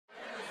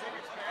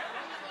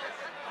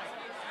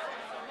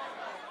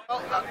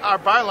our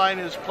byline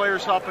is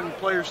players helping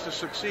players to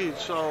succeed.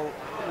 So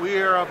we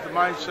are of the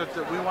mindset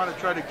that we want to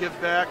try to give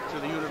back to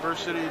the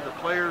university, the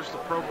players, the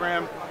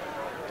program,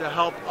 to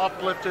help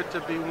uplift it to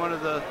be one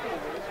of the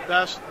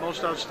best,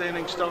 most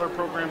outstanding, stellar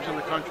programs in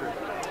the country.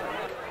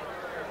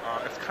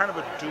 It's kind of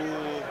a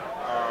dual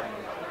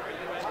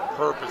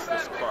purpose,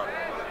 this club.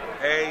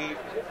 A,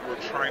 we're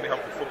trying to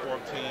help the football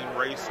team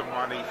raise some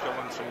money, fill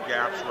in some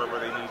gaps wherever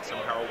they need some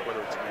help,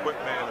 whether it's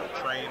equipment or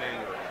training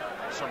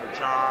or summer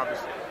jobs.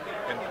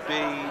 And B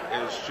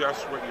is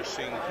just what you're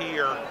seeing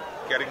here,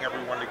 getting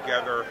everyone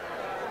together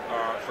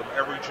from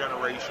every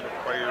generation of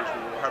players.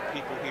 We will have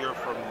people here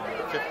from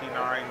the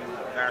 '59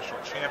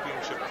 National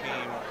Championship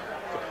team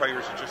to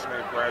players who just may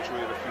have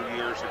graduated a few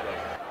years ago.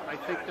 I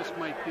think this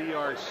might be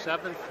our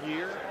 7th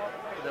year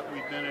that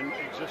we've been in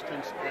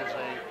existence as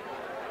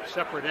a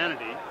separate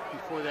entity.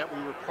 Before that,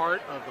 we were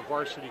part of the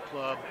varsity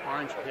club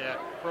Orange Pack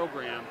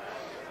program,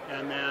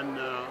 and then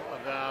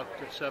about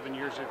 7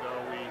 years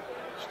ago, we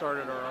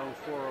started our own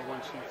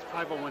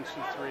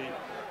 501c3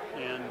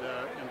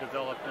 and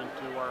developed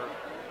into our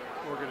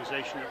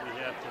organization that we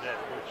have today,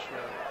 which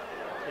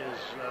is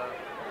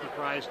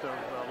comprised of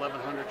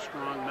 1,100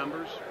 strong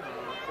members,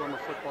 former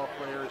football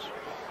players,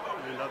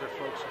 and other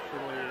folks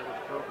affiliated with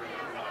the program.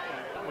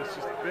 It's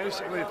just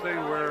basically a thing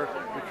where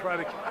we try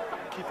to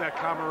keep that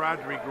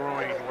camaraderie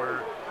growing,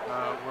 where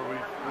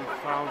we've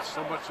found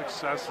so much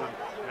success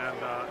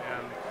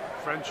and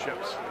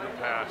friendships in the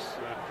past.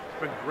 It's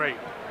been great.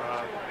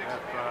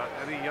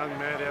 If any young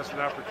man has an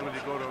opportunity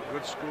to go to a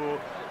good school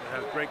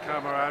that has great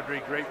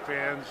camaraderie, great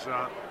fans,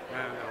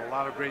 and a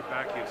lot of great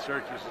backing,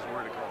 Syracuse is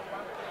where to go.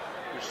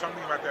 There's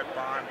something about that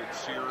bond at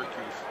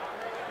Syracuse.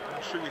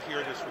 I'm sure you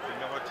hear this with the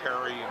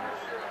military and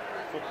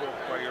football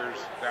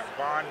players. That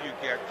bond you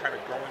get kind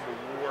of going to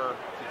war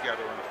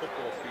together on the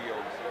football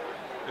field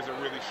is a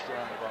really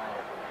strong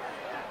bond.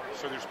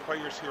 So there's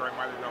players here I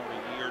might have known a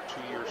year,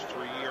 2 years,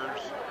 3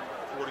 years,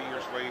 40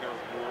 years later,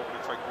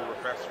 it's like we were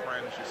best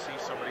friends. You see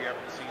somebody you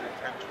haven't seen in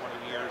 10,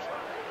 20 years,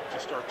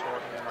 just start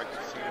talking to them like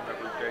you see them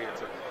every day.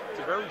 It's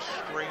a very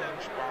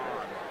strange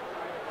bond,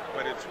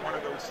 but it's one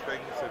of those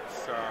things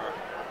that's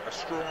a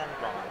strong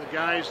bond. The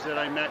guys that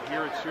I met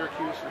here at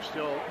Syracuse are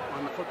still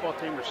on the football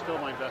team, are still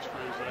my best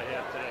friends that I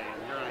have today. And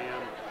here I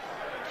am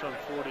some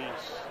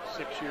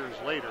 46 years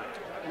later.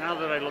 Now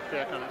that I look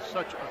back on it, it's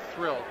such a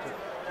thrill to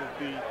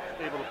be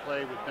able to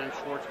play with Ben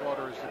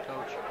Schwartzwalder as the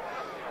coach,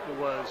 who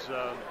was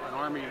an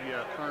Army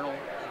colonel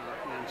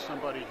and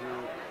somebody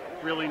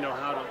who really knew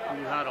how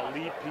to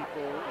lead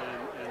people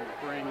and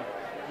bring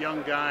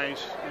young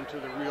guys into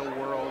the real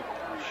world,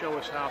 show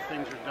us how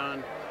things are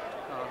done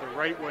the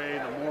right way,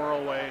 the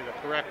moral way,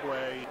 the correct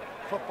way.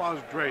 Football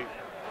is great,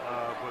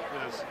 but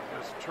as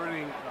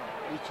turning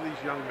each of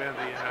these young men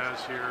that he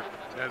has here,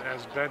 and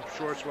as Ben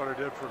Schwartzwalder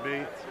did for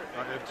me,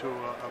 into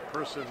a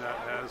person that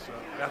has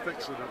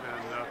ethics and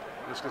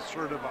is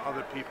concerned about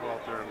other people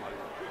out there in life.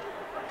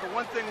 The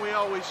one thing we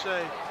always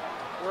say,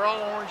 we're all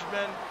Orange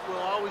men, we'll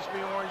always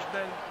be Orange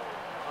men.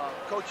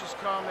 Coaches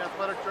come,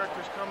 athletic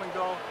directors come and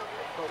go,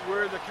 but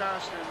we're the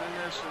constant in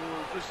this, and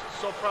we're just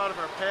so proud of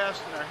our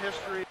past and our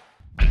history.